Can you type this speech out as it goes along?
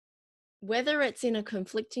whether it's in a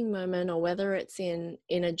conflicting moment or whether it's in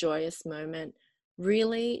a joyous moment,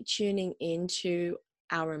 really tuning into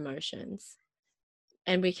our emotions.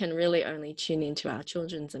 And we can really only tune into our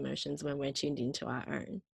children's emotions when we're tuned into our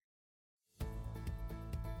own.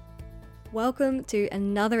 Welcome to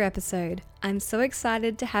another episode. I'm so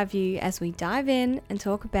excited to have you as we dive in and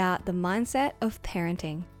talk about the mindset of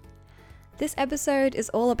parenting. This episode is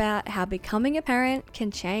all about how becoming a parent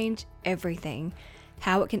can change everything,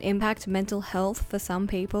 how it can impact mental health for some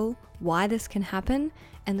people, why this can happen,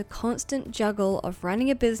 and the constant juggle of running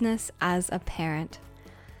a business as a parent.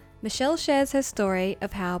 Michelle shares her story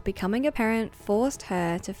of how becoming a parent forced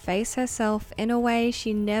her to face herself in a way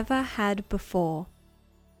she never had before.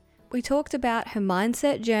 We talked about her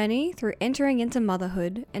mindset journey through entering into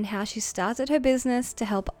motherhood and how she started her business to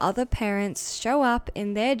help other parents show up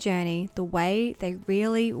in their journey the way they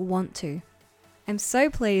really want to. I'm so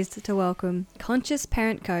pleased to welcome conscious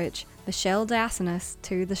parent coach Michelle Diasinos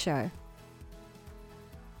to the show.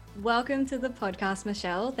 Welcome to the podcast,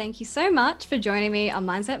 Michelle. Thank you so much for joining me on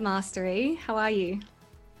Mindset Mastery. How are you?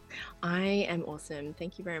 I am awesome.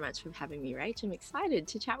 Thank you very much for having me, Rach. I'm excited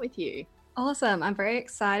to chat with you. Awesome. I'm very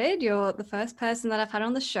excited. You're the first person that I've had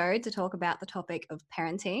on the show to talk about the topic of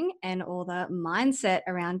parenting and all the mindset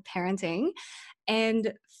around parenting.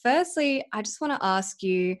 And firstly, I just want to ask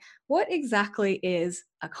you, what exactly is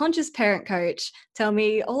a conscious parent coach? Tell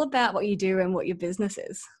me all about what you do and what your business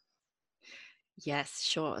is. Yes,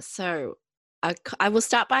 sure. So I will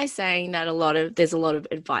start by saying that there's a lot of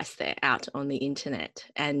advice there out on the internet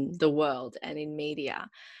and the world and in media.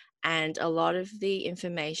 And a lot of the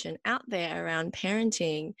information out there around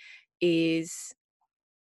parenting is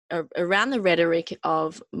around the rhetoric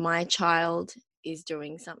of my child is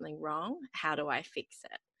doing something wrong. How do I fix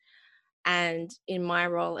it? And in my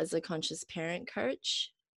role as a conscious parent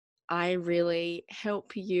coach, I really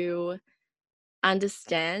help you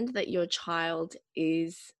understand that your child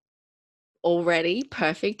is already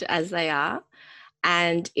perfect as they are.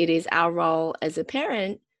 And it is our role as a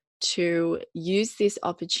parent to use this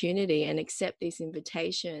opportunity and accept this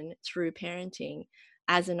invitation through parenting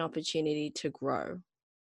as an opportunity to grow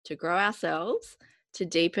ourselves, to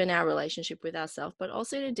deepen our relationship with ourselves, but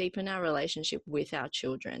also to deepen our relationship with our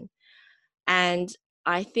children. And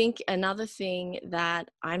I think another thing that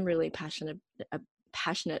I'm really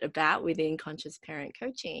passionate about within conscious parent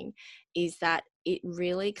coaching is that it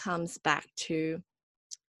really comes back to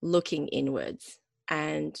looking inwards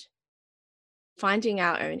and finding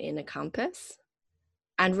our own inner compass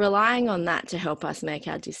and relying on that to help us make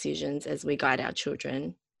our decisions as we guide our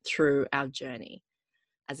children through our journey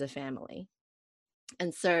as a family.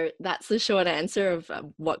 And so that's the short answer of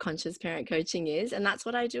what conscious parent coaching is. And that's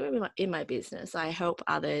what I do in my business. I help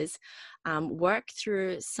others work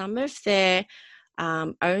through some of their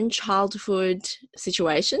own childhood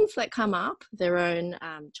situations that come up, their own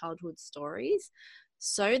childhood stories,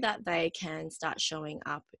 so that they can start showing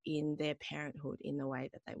up in their parenthood in the way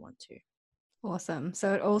that they want to. Awesome.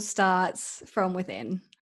 So it all starts from within.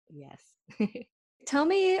 Yes. Tell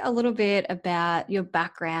me a little bit about your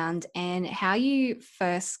background and how you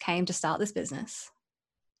first came to start this business.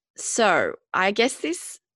 So I guess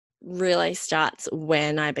this really starts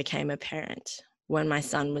when I became a parent, when my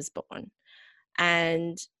son was born.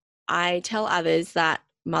 And I tell others that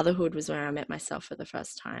motherhood was where I met myself for the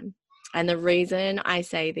first time. And the reason I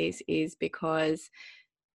say this is because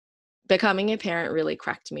becoming a parent really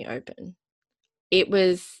cracked me open. It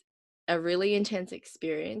was a really intense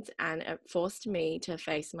experience, and it forced me to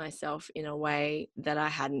face myself in a way that I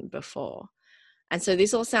hadn't before. And so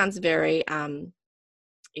this all sounds very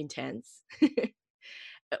intense.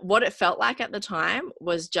 What it felt like at the time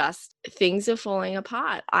was just things are falling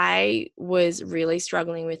apart. I was really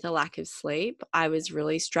struggling with a lack of sleep. I was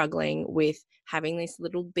really struggling with having this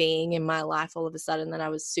little being in my life all of a sudden that I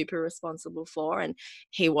was super responsible for. And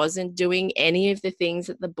he wasn't doing any of the things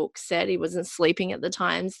that the book said. He wasn't sleeping at the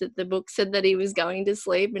times that the book said that he was going to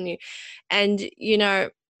sleep. And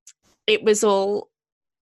it was all,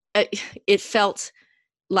 it felt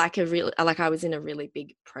like I was in a really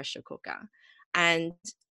big pressure cooker. And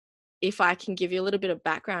if I can give you a little bit of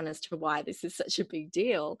background as to why this is such a big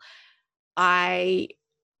deal, I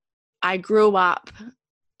grew up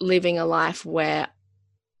living a life where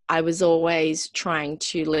I was always trying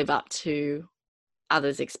to live up to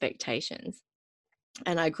others' expectations.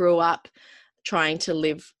 And I grew up trying to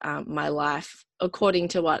live my life according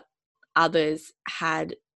to what others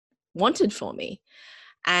had wanted for me.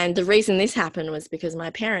 And the reason this happened was because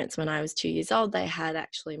my parents, when I was 2 years old, they had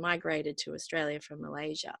actually migrated to Australia from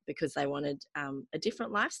Malaysia because they wanted a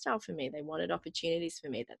different lifestyle for me. They wanted opportunities for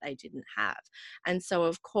me that they didn't have. And so,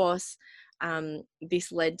 of course,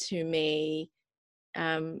 this led to me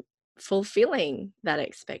fulfilling that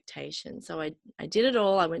expectation. So I did it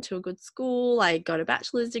all. I went to a good school. I got a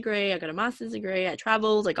bachelor's degree. I got a master's degree. I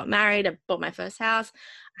traveled. I got married. I bought my first house.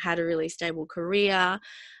 I had a really stable career.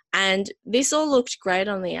 And this all looked great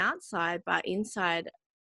on the outside, but inside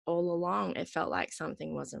all along, it felt like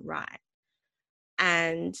something wasn't right.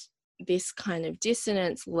 And this kind of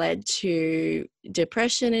dissonance led to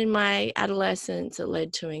depression in my adolescence. It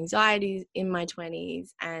led to anxiety in my 20s.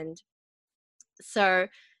 And so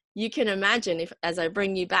you can imagine, if, as I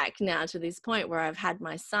bring you back now to this point where I've had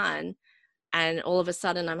my son, and all of a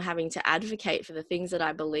sudden I'm having to advocate for the things that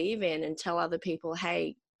I believe in and tell other people,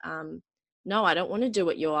 hey, no, I don't want to do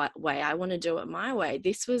it your way. I want to do it my way.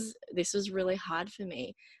 This was really hard for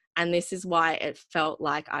me. And this is why it felt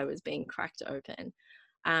like I was being cracked open.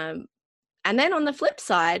 And then on the flip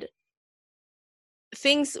side,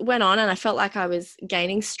 things went on and I felt like I was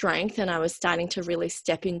gaining strength and I was starting to really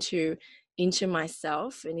step into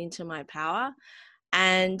myself and into my power.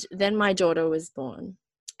 And then my daughter was born,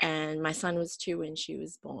 and my son was 2 when she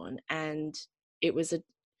was born. And it was a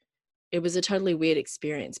totally weird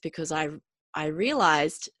experience because I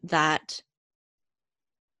realized that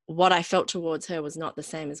what I felt towards her was not the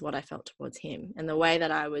same as what I felt towards him. And the way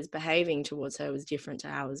that I was behaving towards her was different to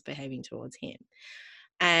how I was behaving towards him.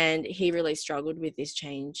 And he really struggled with this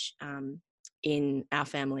change in our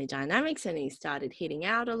family dynamics, and he started hitting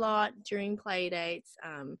out a lot during play dates.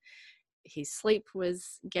 His sleep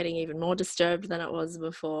was getting even more disturbed than it was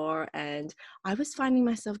before, and I was finding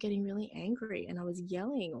myself getting really angry, and I was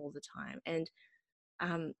yelling all the time.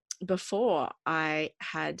 And before I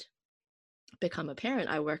had become a parent,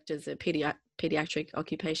 I worked as a pediatric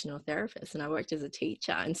occupational therapist, and I worked as a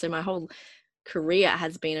teacher. And so my whole career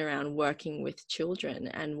has been around working with children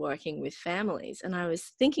and working with families. And I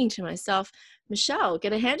was thinking to myself, Michelle,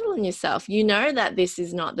 get a handle on yourself. You know that this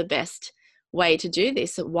is not the best way to do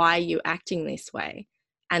this. So why are you acting this way?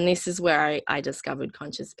 And this is where I discovered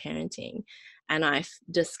conscious parenting. And I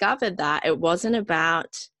discovered that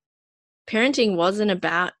parenting wasn't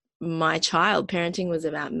about my child. Parenting was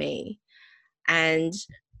about me. And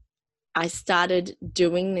I started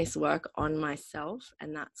doing this work on myself,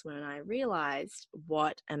 and that's when I realized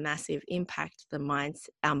what a massive impact our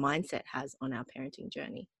mindset has on our parenting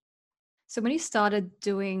journey. So when you started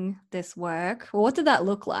doing this work, what did that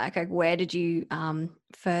look like? Like, where did you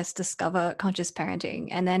first discover conscious parenting?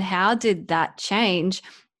 And then how did that change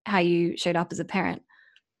how you showed up as a parent?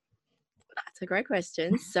 That's a great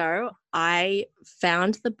question. So I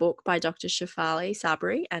found the book by Dr. Shafali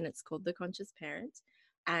Sabri, and it's called The Conscious Parent.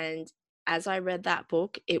 And as I read that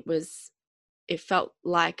book, it felt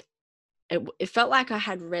like I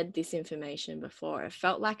had read this information before. It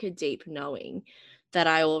felt like a deep knowing that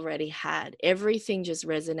I already had. Everything just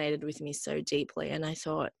resonated with me so deeply. And I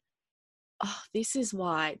thought, oh, this is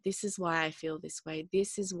why I feel this way.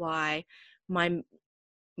 This is why my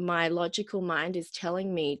logical mind is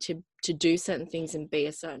telling me to do certain things and be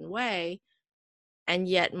a certain way. And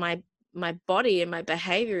yet my body and my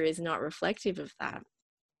behavior is not reflective of that.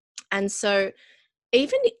 And so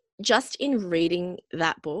even just in reading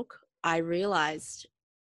that book, I realized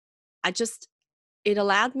it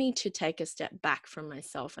allowed me to take a step back from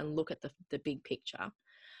myself and look at the big picture.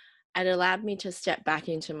 It allowed me to step back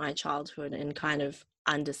into my childhood and kind of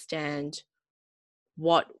understand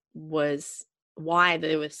why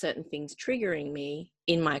there were certain things triggering me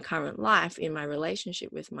in my current life, in my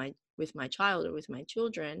relationship with my child or with my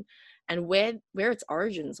children, and where its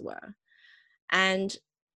origins were. And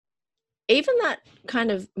even that kind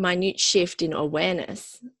of minute shift in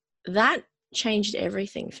awareness, that changed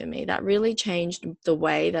everything for me. That really changed the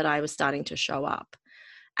way that I was starting to show up.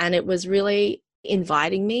 And it was really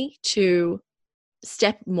inviting me to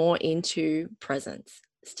step more into presence,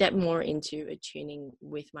 step more into attuning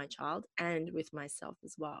with my child and with myself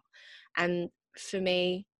as well. And for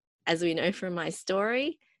me, as we know from my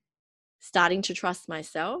story, starting to trust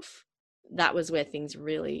myself, that was where things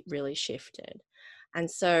really, really shifted. And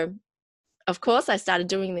so, of course, I started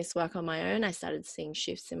doing this work on my own. I started seeing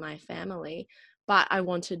shifts in my family, but I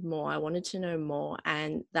wanted more. I wanted to know more.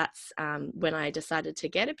 And that's when I decided to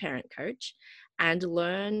get a parent coach and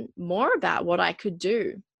learn more about what I could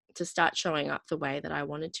do to start showing up the way that I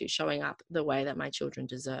wanted to, showing up the way that my children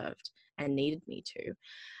deserved and needed me to.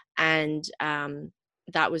 And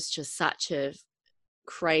that was just such a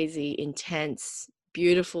crazy, intense,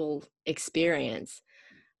 beautiful experience.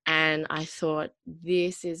 And I thought,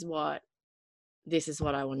 this is what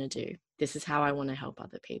I want to do. This is how I want to help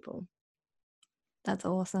other people. That's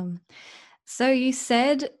awesome. So you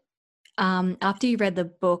said after you read the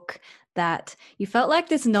book that you felt like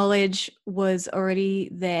this knowledge was already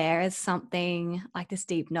there as something like this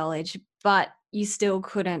deep knowledge, but you still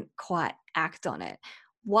couldn't quite act on it.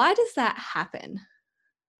 Why does that happen?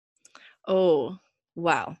 Oh,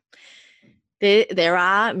 wow. There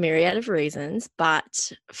are myriad of reasons,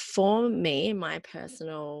 but for me, my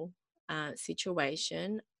personal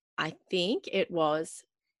situation, I think it was,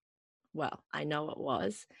 well, I know it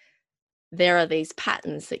was, there are these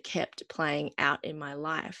patterns that kept playing out in my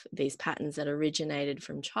life, these patterns that originated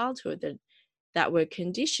from childhood that were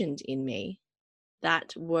conditioned in me,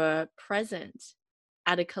 that were present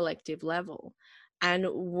at a collective level. And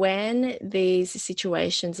when these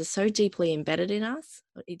situations are so deeply embedded in us,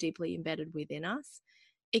 or deeply embedded within us,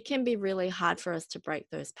 it can be really hard for us to break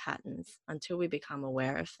those patterns until we become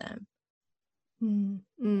aware of them.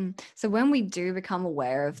 So when we do become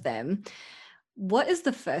aware of them, what is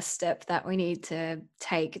the first step that we need to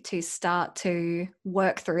take to start to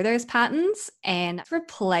work through those patterns and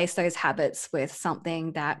replace those habits with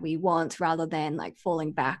something that we want rather than like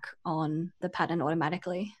falling back on the pattern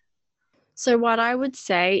automatically? So, what I would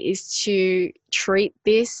say is to treat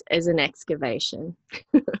this as an excavation.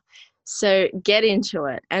 So, get into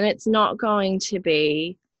it. And it's not going to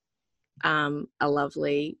be a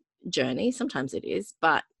lovely journey. Sometimes it is,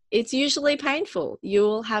 but it's usually painful. You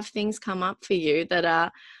will have things come up for you that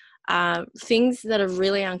are things that are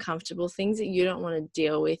really uncomfortable, things that you don't want to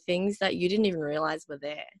deal with, things that you didn't even realize were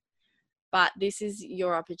there. But this is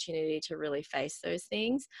your opportunity to really face those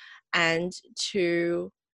things and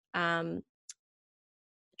to um,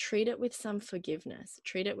 treat it with some forgiveness,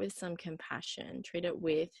 treat it with some compassion, treat it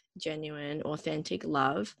with genuine, authentic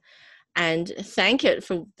love, and thank it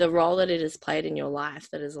for the role that it has played in your life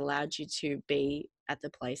that has allowed you to be at the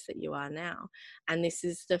place that you are now. And this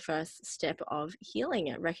is the first step of healing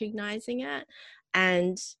it, recognizing it,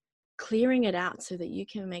 and clearing it out so that you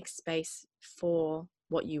can make space for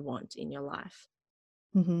what you want in your life.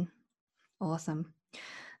 Mm-hmm. Awesome.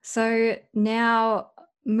 So now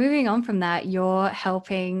moving on from that, you're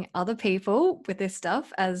helping other people with this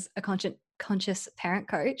stuff as a conscious parent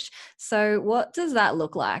coach. So what does that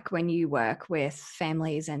look like when you work with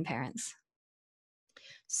families and parents?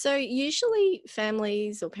 So, usually,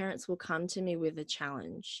 families or parents will come to me with a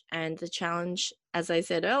challenge. And the challenge, as I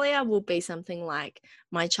said earlier, will be something like,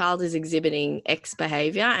 my child is exhibiting X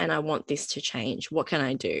behavior and I want this to change. What can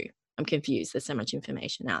I do? I'm confused. There's so much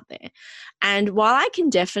information out there. And while I can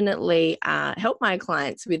definitely help my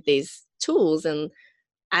clients with these tools and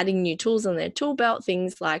adding new tools on their tool belt,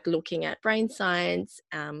 things like looking at brain science,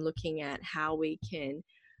 looking at how we can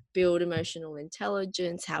build emotional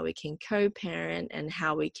intelligence, how we can co-parent, and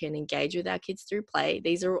how we can engage with our kids through play.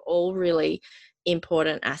 These are all really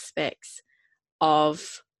important aspects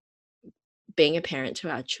of being a parent to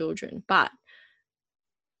our children. But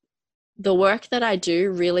the work that I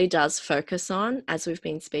do really does focus on, as we've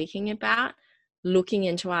been speaking about, looking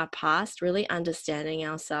into our past, really understanding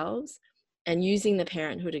ourselves, and using the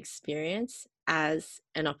parenthood experience as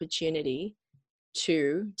an opportunity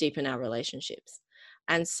to deepen our relationships.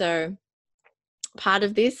 And so part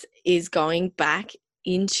of this is going back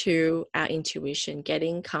into our intuition,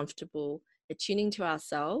 getting comfortable, attuning to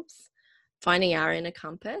ourselves, finding our inner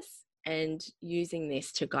compass, and using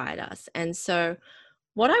this to guide us. And so,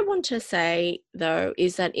 what I want to say though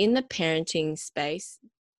is that in the parenting space,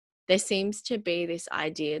 there seems to be this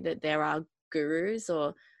idea that there are gurus,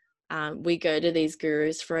 or we go to these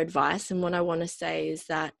gurus for advice. And what I want to say is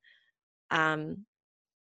that um,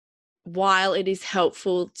 while it is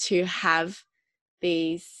helpful to have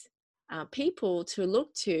these people to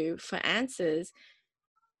look to for answers,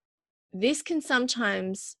 this can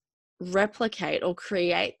sometimes replicate or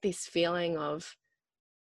create this feeling of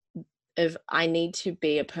I need to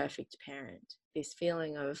be a perfect parent, this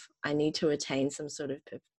feeling of I need to attain some sort of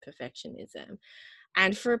perfectionism.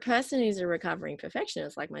 And for a person who's a recovering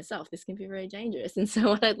perfectionist like myself, this can be very dangerous. And so,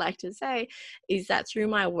 what I'd like to say is that through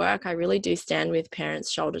my work, I really do stand with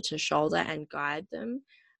parents shoulder to shoulder and guide them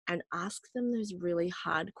and ask them those really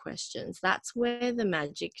hard questions. That's where the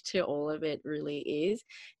magic to all of it really is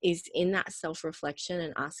in that self reflection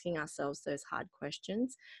and asking ourselves those hard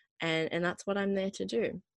questions. And that's what I'm there to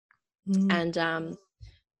do. Mm. And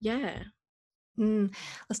yeah.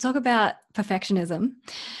 Let's talk about perfectionism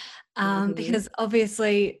Hmm. because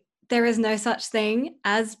obviously there is no such thing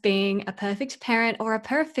as being a perfect parent or a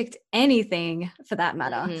perfect anything for that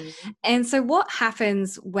matter. Mhm. And so what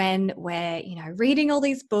happens when we're, reading all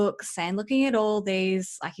these books and looking at all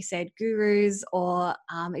these, like you said, gurus or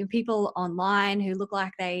people online who look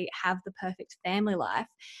like they have the perfect family life,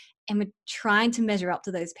 and we're trying to measure up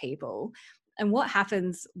to those people? And what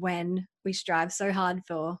happens when we strive so hard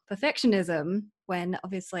for perfectionism when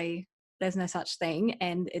obviously there's no such thing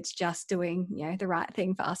and it's just doing, the right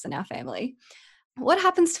thing for us and our family? What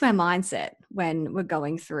happens to our mindset when we're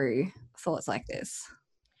going through thoughts like this?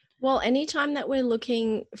 Well, anytime that we're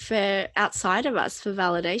looking for outside of us for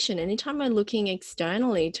validation, anytime we're looking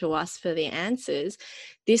externally to us for the answers,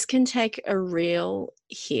 this can take a real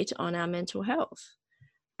hit on our mental health.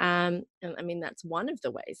 And I mean, that's one of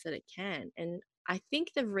the ways that it can. And I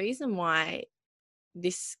think the reason why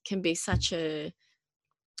this can be such a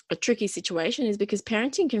tricky situation is because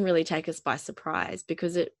parenting can really take us by surprise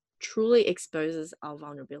because it truly exposes our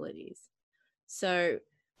vulnerabilities. So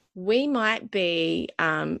we might be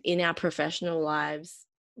in our professional lives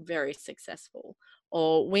very successful,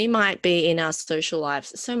 or we might be in our social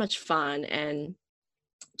lives so much fun and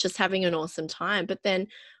just having an awesome time. But then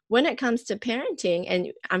when it comes to parenting,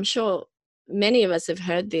 and I'm sure many of us have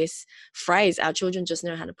heard this phrase, our children just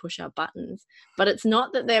know how to push our buttons. But it's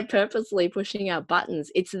not that they're purposely pushing our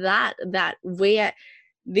buttons. It's that we're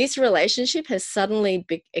this relationship has suddenly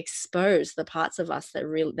exposed the parts of us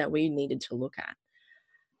that we needed to look at.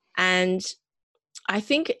 And I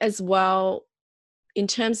think as well, in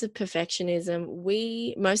terms of perfectionism,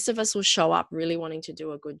 most of us will show up really wanting to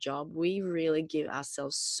do a good job. We really give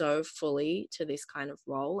ourselves so fully to this kind of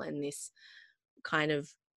role and kind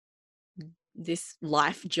of this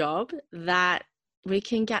life job that we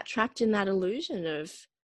can get trapped in that illusion of,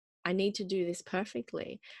 I need to do this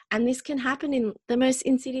perfectly. And this can happen in the most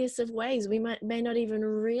insidious of ways. We may not even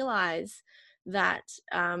realize that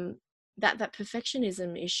that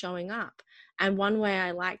perfectionism is showing up. And one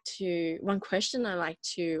question I like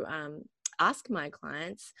to ask my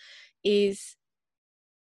clients is,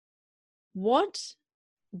 what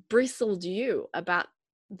bristled you about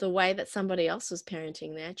the way that somebody else was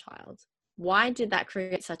parenting their child? Why did that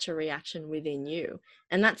create such a reaction within you?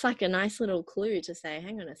 And that's like a nice little clue to say,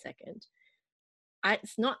 hang on a second.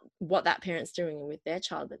 It's not what that parent's doing with their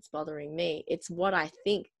child that's bothering me. It's what I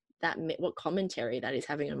think what commentary that is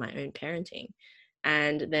having on my own parenting.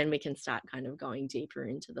 And then we can start kind of going deeper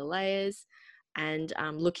into the layers and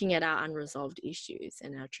looking at our unresolved issues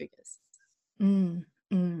and our triggers. Mm,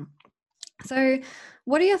 mm. So,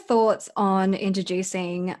 what are your thoughts on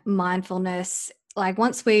introducing mindfulness? Like,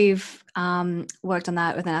 once we've worked on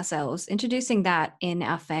that within ourselves, introducing that in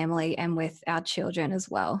our family and with our children as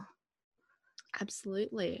well?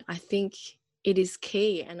 Absolutely. I think it is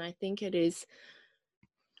key. And I think it is,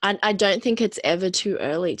 I don't think it's ever too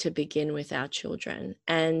early to begin with our children.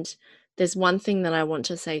 And there's one thing that I want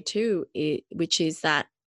to say too, which is that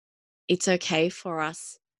it's okay for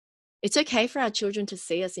us. It's okay for our children to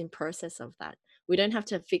see us in process of that. We don't have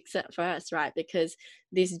to fix it first, right? Because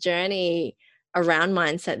this journey around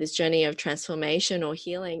mindset, this journey of transformation or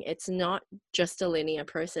healing, it's not just a linear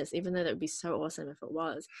process, even though that would be so awesome if it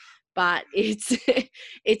was. But it's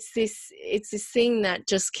it's this thing that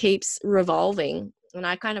just keeps revolving. And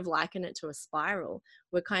I kind of liken it to a spiral.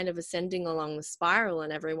 We're kind of ascending along the spiral,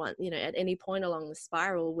 and everyone, at any point along the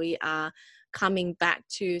spiral, we are coming back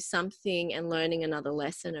to something and learning another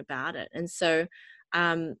lesson about it. And so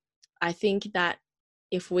I think that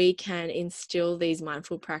if we can instill these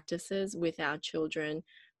mindful practices with our children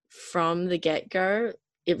from the get-go,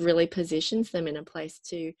 it really positions them in a place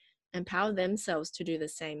to empower themselves to do the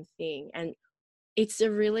same thing. And it's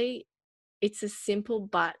a simple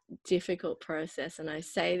but difficult process. And I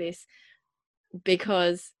say this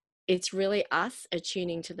because it's really us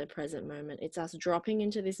attuning to the present moment. It's us dropping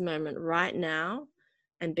into this moment right now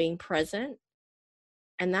and being present.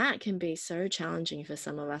 And that can be so challenging for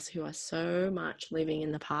some of us who are so much living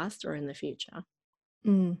in the past or in the future.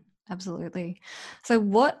 Mm, absolutely. So,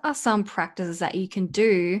 what are some practices that you can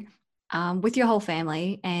do with your whole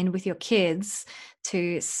family and with your kids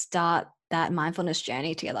to start that mindfulness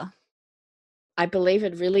journey together? I believe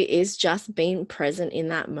it really is just being present in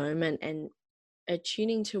that moment and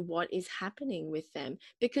attuning to what is happening with them.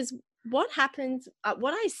 Because what happens,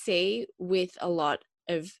 what I see with a lot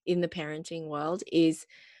of in the parenting world is,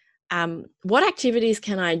 what activities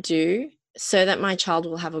can I do so that my child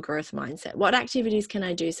will have a growth mindset? What activities can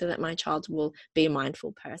I do so that my child will be a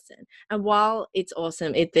mindful person? And while it's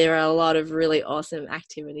awesome, there are a lot of really awesome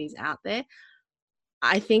activities out there.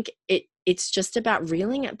 I think it's just about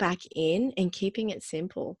reeling it back in and keeping it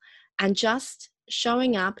simple and just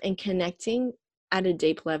showing up and connecting at a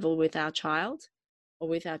deep level with our child or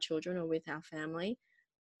with our children or with our family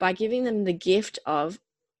by giving them the gift of,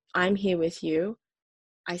 I'm here with you.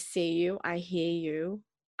 I see you. I hear you.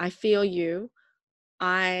 I feel you.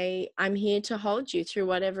 I'm here to hold you through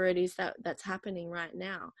whatever it is that's happening right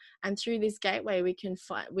now. And through this gateway, we can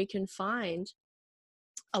find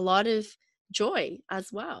a lot of joy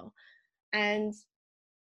as well. And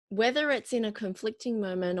whether it's in a conflicting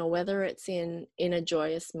moment or whether it's in a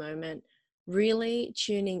joyous moment, really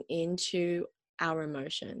tuning into our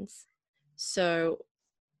emotions. So,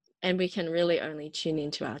 and we can really only tune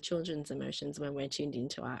into our children's emotions when we're tuned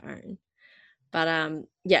into our own. But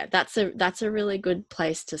yeah, that's a really good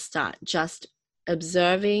place to start. Just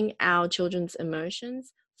observing our children's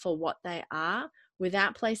emotions for what they are,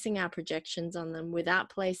 without placing our projections on them, without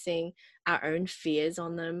placing our own fears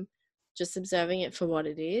on them, just observing it for what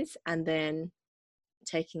it is, and then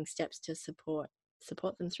taking steps to support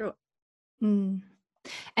them through it. Mm.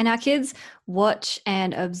 And our kids watch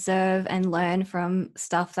and observe and learn from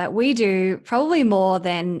stuff that we do, probably more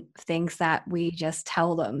than things that we just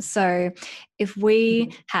tell them. So, if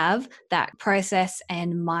we have that process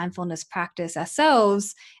and mindfulness practice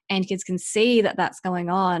ourselves, and kids can see that that's going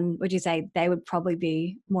on, would you say they would probably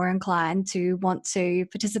be more inclined to want to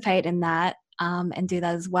participate in that and do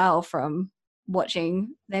that as well from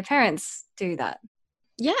watching their parents do that?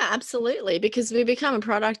 Yeah, absolutely. Because we become a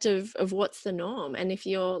product of what's the norm. And if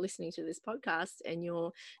you're listening to this podcast and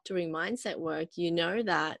you're doing mindset work, you know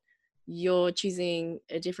that you're choosing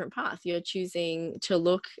a different path. You're choosing to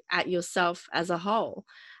look at yourself as a whole.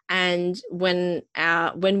 And when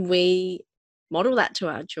we model that to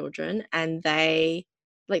our children and they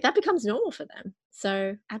like that becomes normal for them.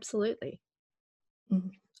 So absolutely.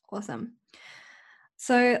 Mhm. Awesome.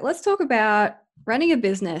 So let's talk about running a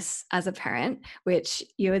business as a parent, which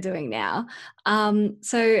you are doing now.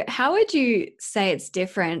 So, how would you say it's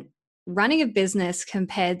different running a business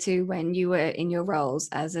compared to when you were in your roles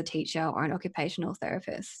as a teacher or an occupational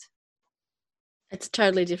therapist? It's a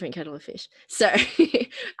totally different kettle of fish. So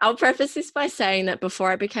I'll preface this by saying that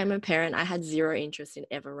before I became a parent, I had zero interest in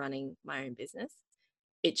ever running my own business.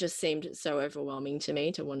 It just seemed so overwhelming to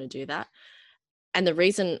me to want to do that. And the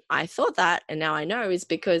reason I thought that, and now I know, is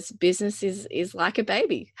because business is like a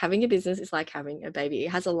baby. Having a business is like having a baby.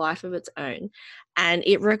 It has a life of its own, and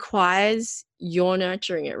it requires your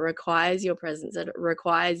nurturing. It requires your presence. It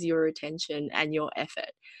requires your attention and your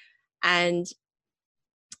effort. And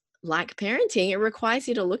like parenting, it requires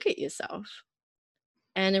you to look at yourself,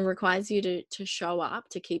 and it requires you to show up,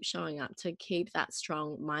 to keep showing up, to keep that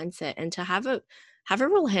strong mindset, and to have a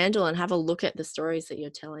real handle and have a look at the stories that you're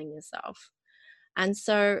telling yourself. And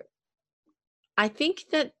so I think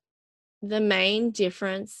that the main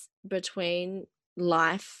difference between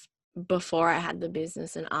life before I had the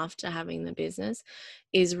business and after having the business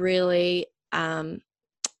is really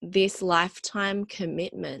this lifetime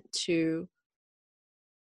commitment to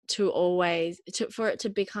always for it to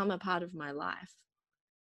become a part of my life,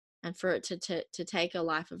 and for it to take a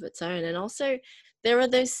life of its own. And also there are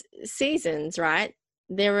those seasons, right?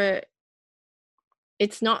 There are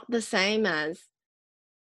It's not the same as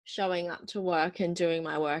showing up to work and doing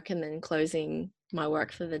my work and then closing my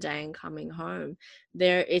work for the day and coming home.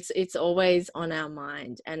 It's always on our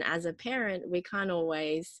mind, and as a parent we can't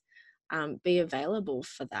always be available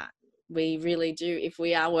for that. We really do. If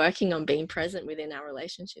we are working on being present within our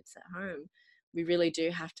relationships at home, we really do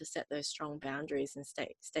have to set those strong boundaries and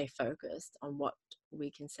stay focused on what we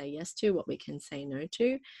can say yes to, what we can say no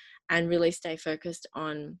to, and really stay focused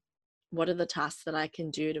on what are the tasks that I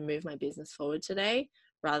can do to move my business forward today,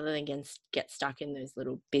 rather than get stuck in those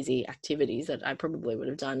little busy activities that I probably would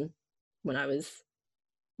have done when I was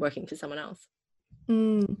working for someone else.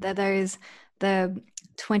 They're the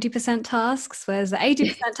 20% tasks, whereas the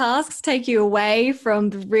 80% tasks take you away from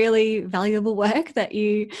the really valuable work that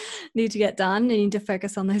you need to get done. And you need to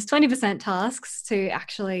focus on those 20% tasks to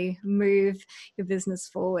actually move your business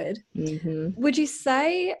forward. Mm-hmm. Would you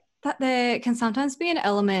say that there can sometimes be an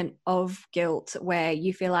element of guilt where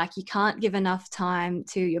you feel like you can't give enough time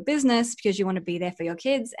to your business because you want to be there for your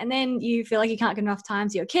kids, and then you feel like you can't give enough time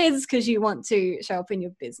to your kids because you want to show up in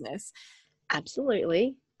your business?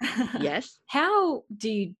 Absolutely. Yes. How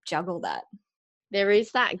do you juggle that? There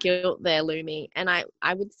is that guilt there looming. And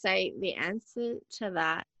I would say the answer to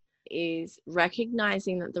that is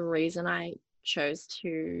recognizing that the reason I chose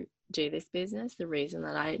to do this business, the reason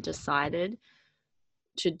that I decided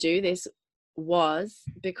to do this, was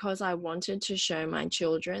because I wanted to show my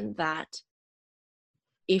children that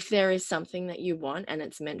if there is something that you want and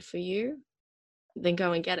it's meant for you, then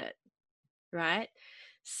go and get it, right?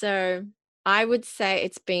 So I would say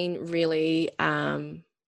it's been really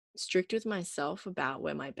strict with myself about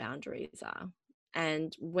where my boundaries are.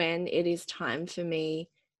 And when it is time for me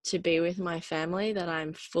to be with my family, that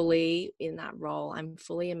I'm fully in that role, I'm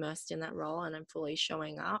fully immersed in that role, and I'm fully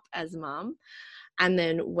showing up as mum. And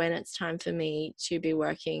then when it's time for me to be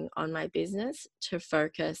working on my business, to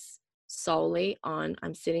focus solely on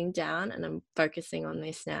I'm sitting down and I'm focusing on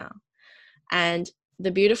this now. And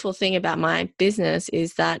the beautiful thing about my business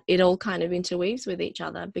is that it all kind of interweaves with each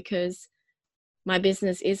other, because my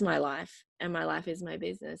business is my life and my life is my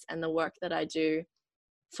business. And the work that I do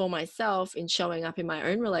for myself in showing up in my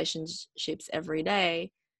own relationships every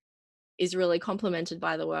day is really complemented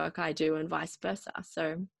by the work I do, and vice versa.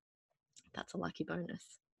 So that's a lucky bonus.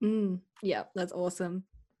 Yeah, that's awesome.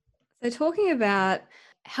 So talking about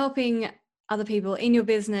helping other people in your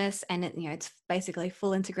business, and it's basically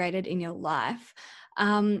full integrated in your life.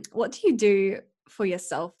 What do you do for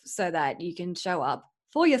yourself so that you can show up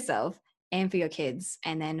for yourself and for your kids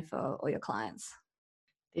and then for all your clients?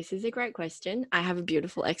 This is a great question. I have a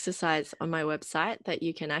beautiful exercise on my website that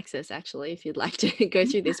you can access, actually, if you'd like to go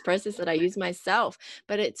through this process that I use myself.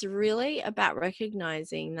 But it's really about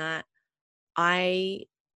recognizing that I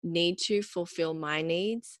need to fulfill my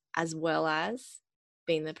needs, as well as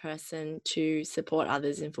being the person to support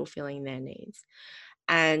others in fulfilling their needs.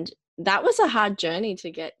 And that was a hard journey to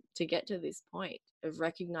get to this point of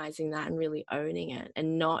recognizing that and really owning it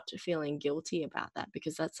and not feeling guilty about that,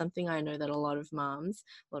 because that's something I know that a lot of moms,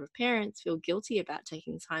 a lot of parents feel guilty about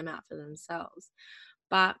taking time out for themselves.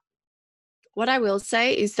 But what I will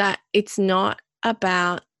say is that it's not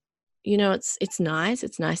about, it's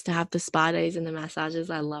nice to have the spa days and the massages.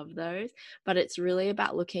 I love those, but it's really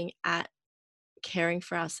about looking at caring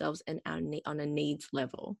for ourselves and on a needs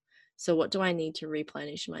level. So what do I need to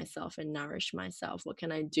replenish myself and nourish myself? What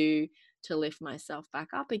can I do to lift myself back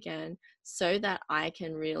up again, so that I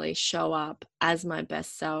can really show up as my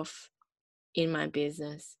best self in my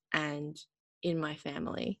business and in my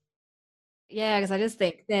family? Yeah, because I just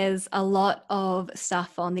think there's a lot of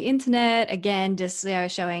stuff on the internet, again, just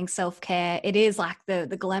showing self-care. It is like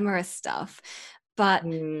the glamorous stuff, but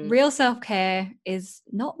Mm, real self-care is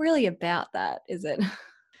not really about that, is it?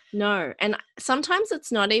 no, and sometimes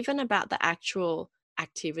it's not even about the actual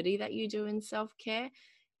activity that you do in self-care.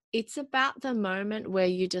 It's about the moment where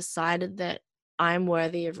you decided that I'm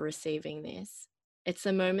worthy of receiving this. It's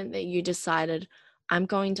the moment that you decided, I'm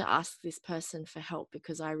going to ask this person for help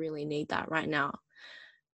because I really need that right now.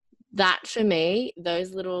 That, for me,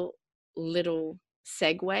 those little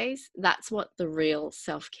segues, that's what the real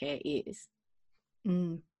self-care is.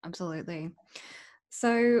 Absolutely.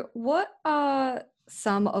 So, what are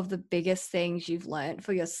some of the biggest things you've learned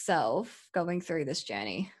for yourself going through this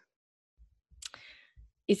journey?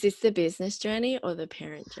 Is this the business journey or the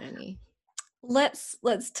parent journey? Let's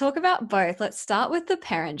talk about both. Let's start with the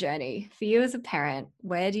parent journey. For you as a parent,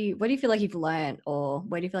 what do you feel like you've learned, or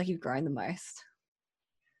where do you feel like you've grown the most?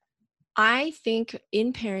 I think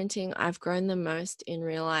in parenting, I've grown the most in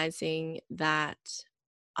realizing that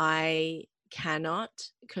I cannot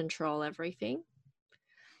control everything,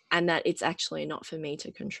 and that it's actually not for me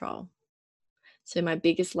to control. So my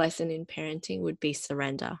biggest lesson in parenting would be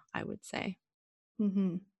surrender, I would say.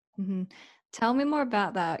 hmm hmm Tell me more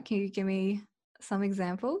about that. Can you give me some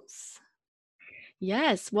examples?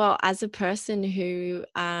 Yes, well, as a person who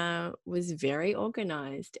was very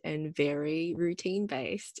organized and very routine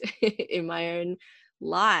based in my own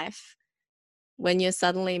life, when you're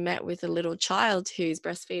suddenly met with a little child who's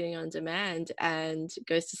breastfeeding on demand and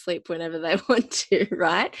goes to sleep whenever they want to,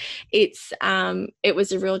 right? It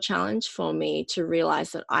was a real challenge for me to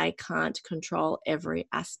realize that I can't control every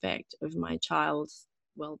aspect of my child's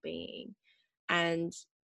well-being. And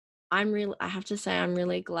I have to say I'm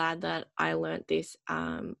really glad that I learnt this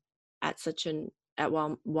at such an at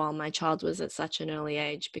while my child was at such an early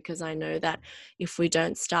age, because I know that if we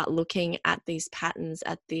don't start looking at these patterns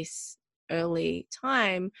at this early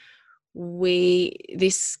time, we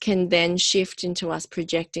this can then shift into us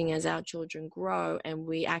projecting as our children grow, and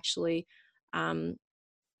we actually um,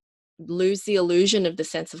 lose the illusion of the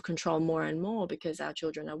sense of control more and more, because our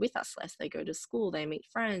children are with us less. They go to school, they meet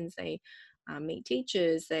friends, they meet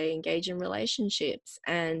teachers, they engage in relationships.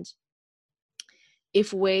 And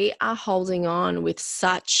if we are holding on with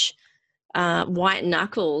such white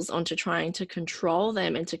knuckles onto trying to control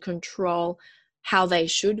them and to control how they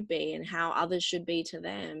should be and how others should be to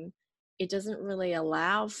them, it doesn't really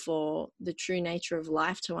allow for the true nature of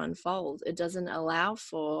life to unfold. It doesn't allow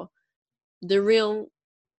for the real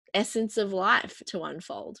essence of life to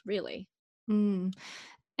unfold, really. Mm.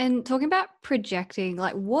 And talking about projecting,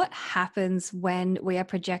 like what happens when we are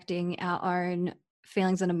projecting our own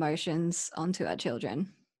feelings and emotions onto our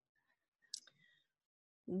children?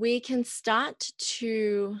 We can start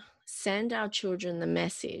to send our children the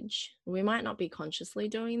message. We might not be consciously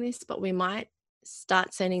doing this, but we might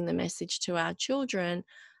start sending the message to our children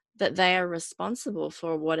that they are responsible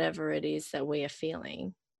for whatever it is that we are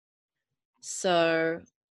feeling. So,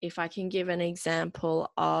 if I can give an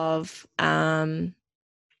example of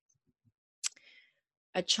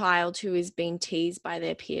a child who is being teased by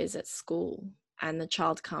their peers at school, and the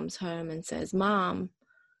child comes home and says, "Mom,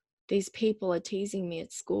 these people are teasing me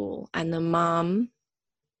at school," and the mom's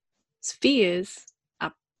fears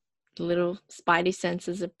are, little spidey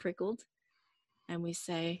senses are prickled, and we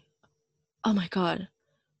say, "Oh my God,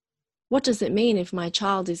 what does it mean if my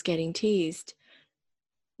child is getting teased?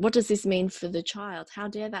 What does this mean for the child? How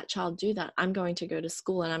dare that child do that? I'm going to go to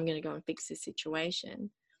school and I'm going to go and fix this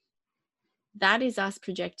situation." That is us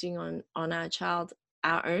projecting on our child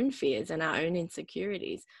our own fears and our own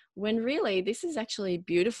insecurities, when really this is actually a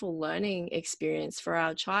beautiful learning experience for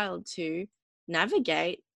our child to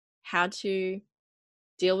navigate how to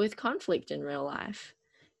deal with conflict in real life.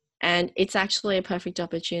 And it's actually a perfect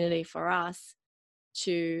opportunity for us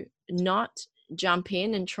to not jump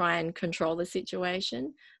in and try and control the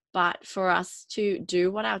situation, but for us to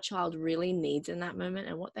do what our child really needs in that moment.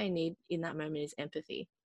 And what they need in that moment is empathy.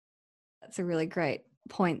 That's a really great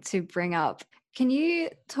point to bring up. Can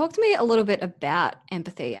you talk to me a little bit about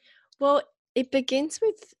empathy? Well, it begins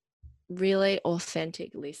with really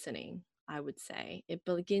authentic listening, I would say. It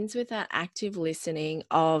begins with that active listening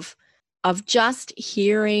of just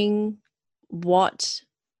hearing what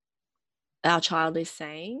our child is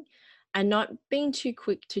saying, and not being too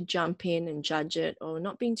quick to jump in and judge it, or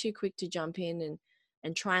not being too quick to jump in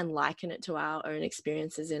and try and liken it to our own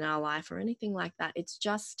experiences in our life or anything like that. It's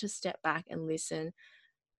just to step back and listen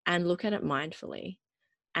and look at it mindfully,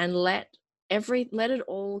 and let it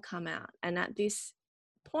all come out. And at this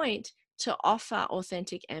point, to offer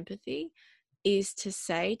authentic empathy is to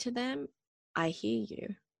say to them, "I hear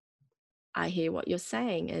you. I hear what you're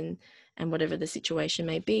saying, and whatever the situation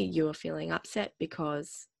may be, you are feeling upset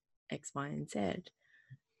because X, Y, and Z.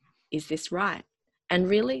 Is this right?" And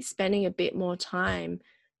really spending a bit more time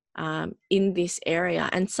in this area.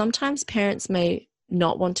 And sometimes parents may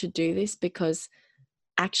not want to do this because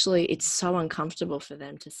actually it's so uncomfortable for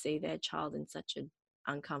them to see their child in such an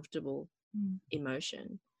uncomfortable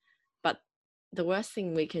emotion. But the worst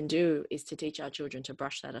thing we can do is to teach our children to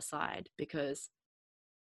brush that aside, because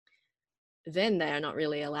then they are not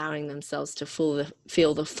really allowing themselves to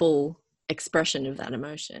feel the full expression of that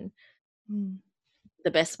emotion. Mm.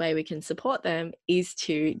 The best way we can support them is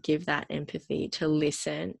to give that empathy, to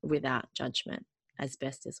listen without judgment as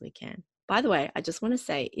best as we can. By the way, I just want to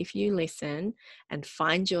say, if you listen and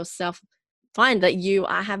find that you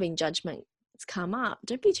are having judgments come up,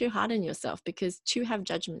 don't be too hard on yourself, because to have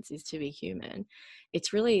judgments is to be human.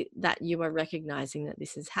 It's really that you are recognizing that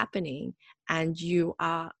this is happening, and you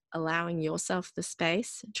are allowing yourself the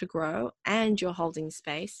space to grow, and you're holding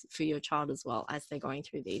space for your child as well as they're going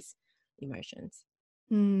through these emotions.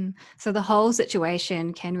 So the whole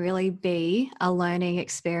situation can really be a learning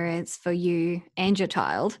experience for you and your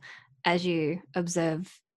child as you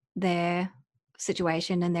observe their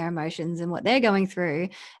situation and their emotions and what they're going through.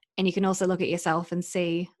 And you can also look at yourself and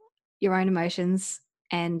see your own emotions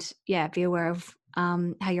and, yeah, be aware of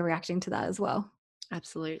how you're reacting to that as well.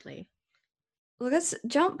 Absolutely. Well, let's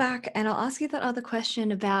jump back and I'll ask you that other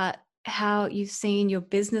question about how you've seen your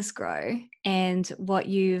business grow and what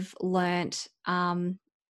you've learnt.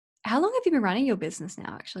 How long have you been running your business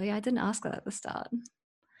now, actually? I didn't ask that at the start.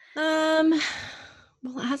 Um,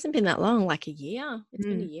 well, it hasn't been that long, like a year. It's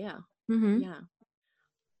been a Mm. year. Mhm. Yeah.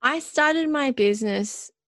 I started my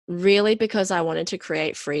business really because I wanted to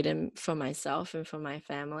create freedom for myself and for my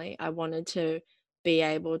family. I wanted to be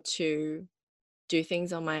able to do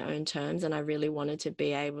things on my own terms, and I really wanted to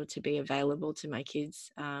be able to be available to my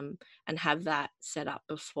kids, and have that set up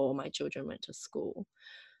before my children went to school.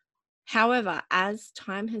 However, as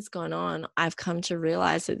time has gone on, I've come to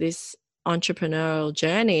realize that this entrepreneurial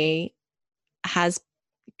journey has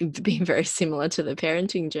been very similar to the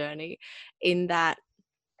parenting journey, in that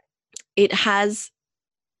it has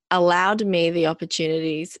allowed me the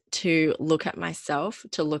opportunities to look at myself,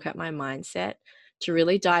 to look at my mindset, to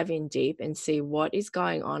really dive in deep and see what is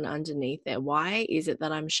going on underneath there. Why is it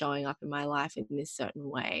that I'm showing up in my life in this certain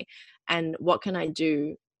way? And what can I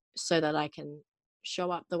do so that I can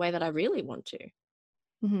show up the way that I really want to?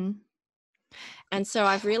 Mhm. And so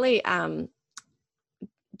I've really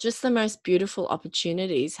just the most beautiful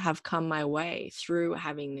opportunities have come my way through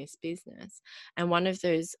having this business. And one of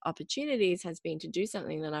those opportunities has been to do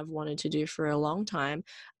something that I've wanted to do for a long time.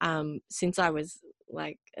 Since I was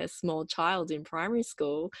like a small child in primary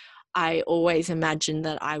school, I always imagined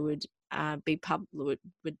that I would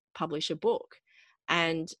would publish a book.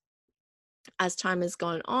 And as time has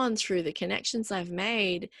gone on, through the connections I've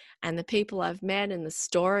made and the people I've met and the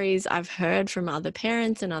stories I've heard from other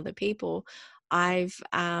parents and other people,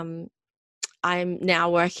 I'm now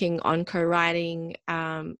working on co-writing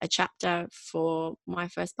a chapter for my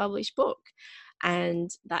first published book, and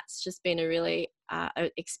that's just been a really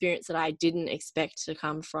experience that I didn't expect to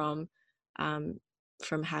come from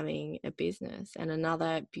having a business. And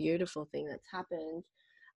another beautiful thing that's happened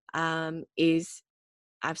is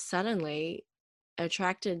I've suddenly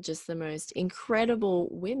attracted just the most incredible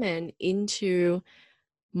women into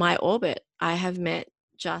my orbit. I have met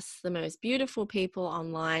just the most beautiful people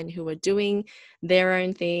online who are doing their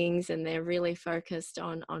own things, and they're really focused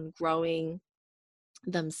on growing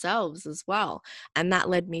themselves as well. And that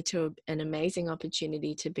led me to an amazing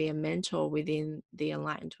opportunity to be a mentor within the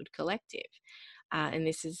Enlightenedhood Collective. And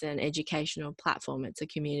this is an educational platform. It's a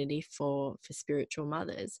community for spiritual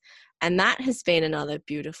mothers. And that has been another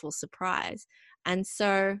beautiful surprise. And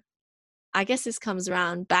so I guess this comes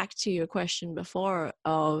around back to your question before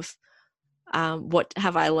of what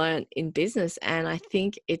have I learned in business? And I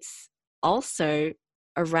think it's also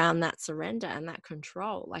around that surrender and that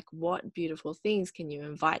control. Like, what beautiful things can you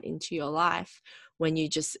invite into your life when you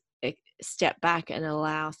just step back and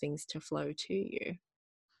allow things to flow to you?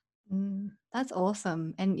 That's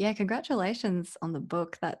awesome. And yeah, congratulations on the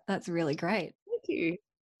book. That's really great. Thank you.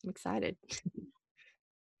 I'm excited.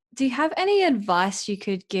 Do you have any advice you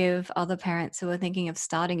could give other parents who are thinking of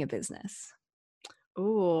starting a business?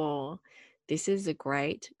 Oh, this is a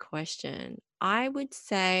great question. I would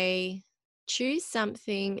say choose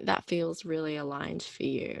something that feels really aligned for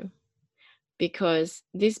you, because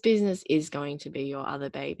this business is going to be your other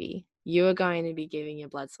baby. You are going to be giving your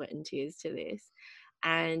blood, sweat, and tears to this.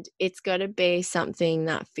 And it's got to be something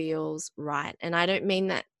that feels right. And I don't mean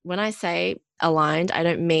that when I say aligned, I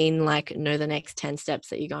don't mean like know the next 10 steps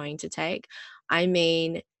that you're going to take. I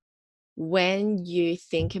mean, when you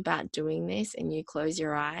think about doing this and you close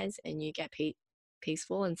your eyes and you get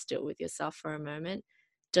peaceful and still with yourself for a moment,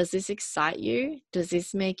 does this excite you? Does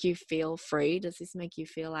this make you feel free? Does this make you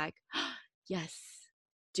feel like, yes,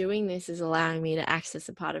 doing this is allowing me to access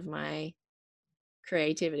a part of my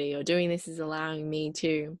creativity, or doing this is allowing me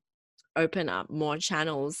to open up more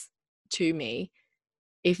channels to me?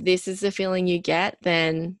 If this is the feeling you get,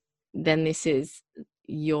 then this is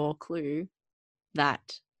your clue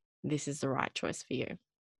that this is the right choice for you.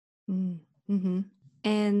 Mm-hmm.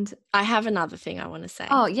 And I have another thing I want to say.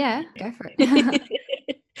 oh yeah, go for it.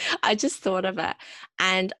 I just thought of it,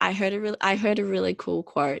 and I heard a really cool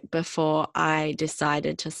quote before I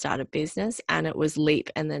decided to start a business, and it was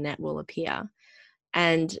leap and the net will appear.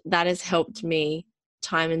 And that has helped me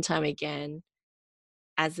time and time again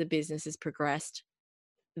as the business has progressed.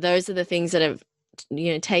 Those are the things that have,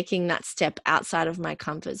 taking that step outside of my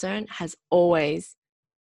comfort zone has always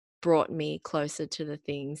brought me closer to the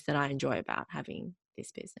things that I enjoy about having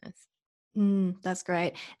this business. That's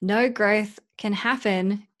great. No growth can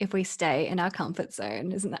happen if we stay in our comfort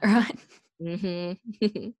zone, isn't that right?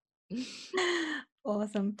 Mm-hmm.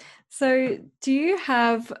 Awesome. So, do you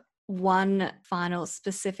have one final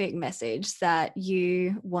specific message that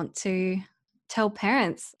you want to tell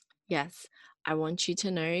parents? Yes, I want you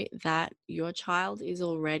to know that your child is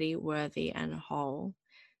already worthy and whole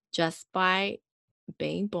just by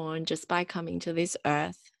being born, just by coming to this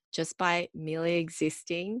earth, just by merely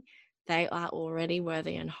existing. They are already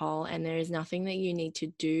worthy and whole, and there is nothing that you need to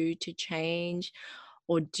do to change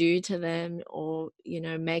or do to them, or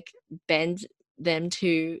make bend them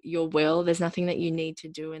to your will. There's nothing that you need to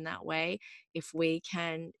do in that way. If we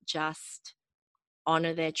can just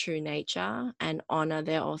honor their true nature and honor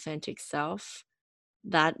their authentic self,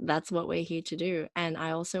 that's what we're here to do. And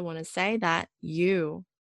I also want to say that you,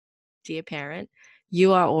 dear parent,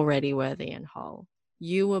 you are already worthy and whole.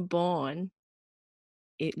 You were born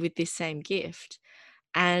with this same gift,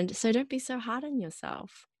 and so don't be so hard on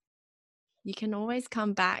yourself. You can always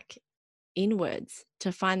come back inwards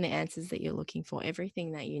to find the answers that you're looking for.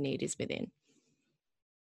 Everything that you need is within.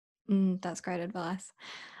 That's great advice.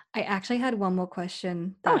 I actually had one more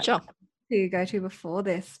question Oh, that sure. to go to before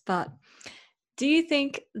this, but do you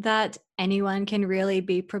think that anyone can really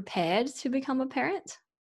be prepared to become a parent?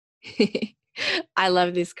 I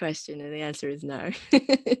love this question, and the answer is no.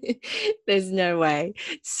 There's no way.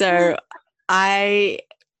 So I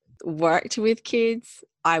worked with kids.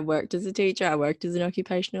 I worked as a teacher. I worked as an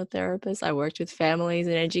occupational therapist. I worked with families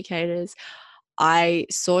and educators. I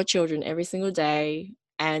saw children every single day,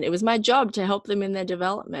 and it was my job to help them in their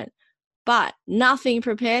development. But nothing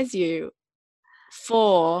prepares you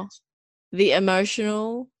for the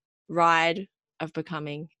emotional ride of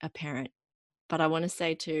becoming a parent. But I want to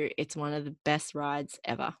say too, it's one of the best rides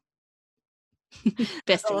ever. That's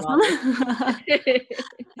Best of awesome. rides.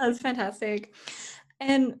 That's fantastic.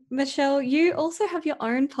 And Michelle, you also have your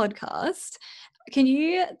own podcast. Can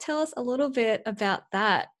you tell us a little bit about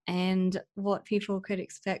that and what people could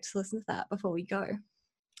expect to listen to that before we go?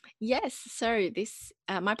 Yes. So this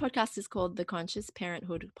my podcast is called the Conscious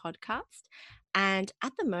Parenthood Podcast, and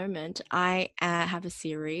at the moment, I have a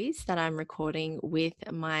series that I'm recording with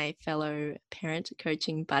my fellow parent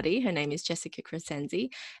coaching buddy. Her name is Jessica Crescenzi,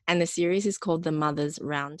 and the series is called the Mothers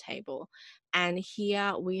Roundtable. And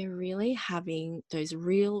here we are really having those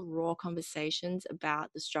real raw conversations about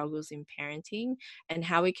the struggles in parenting and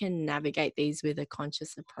how we can navigate these with a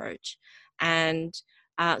conscious approach. And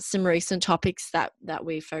some recent topics that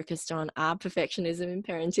we focused on are perfectionism in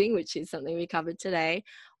parenting, which is something we covered today.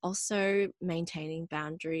 Also, maintaining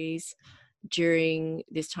boundaries during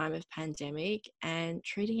this time of pandemic and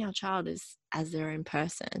treating our child as their own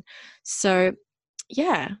person. So,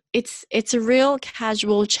 yeah, it's a real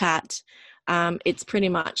casual chat. It's pretty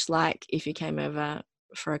much like if you came over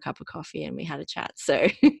for a cup of coffee and we had a chat. So,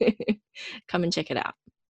 come and check it out.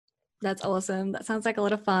 That's awesome. That sounds like a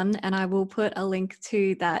lot of fun. And I will put a link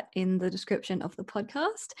to that in the description of the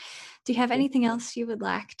podcast. Do you have anything else you would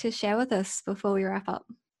like to share with us before we wrap up?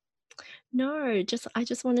 No, I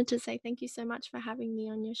just wanted to say thank you so much for having me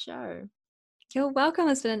on your show. You're welcome.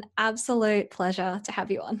 It's been an absolute pleasure to have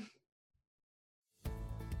you on.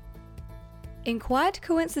 In quite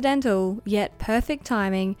coincidental yet perfect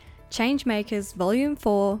timing, Changemakers Volume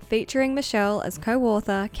 4, featuring Michelle as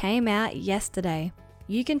co-author, came out yesterday.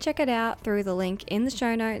 You can check it out through the link in the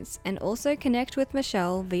show notes and also connect with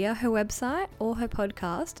Michelle via her website or her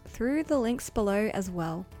podcast through the links below as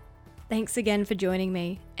well. Thanks again for joining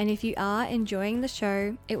me, and if you are enjoying the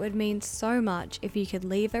show, it would mean so much if you could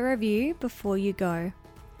leave a review before you go.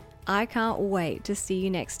 I can't wait to see you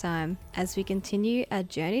next time as we continue our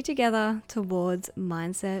journey together towards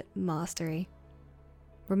mindset mastery.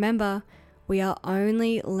 Remember, we are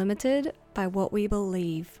only limited by what we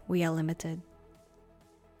believe we are limited.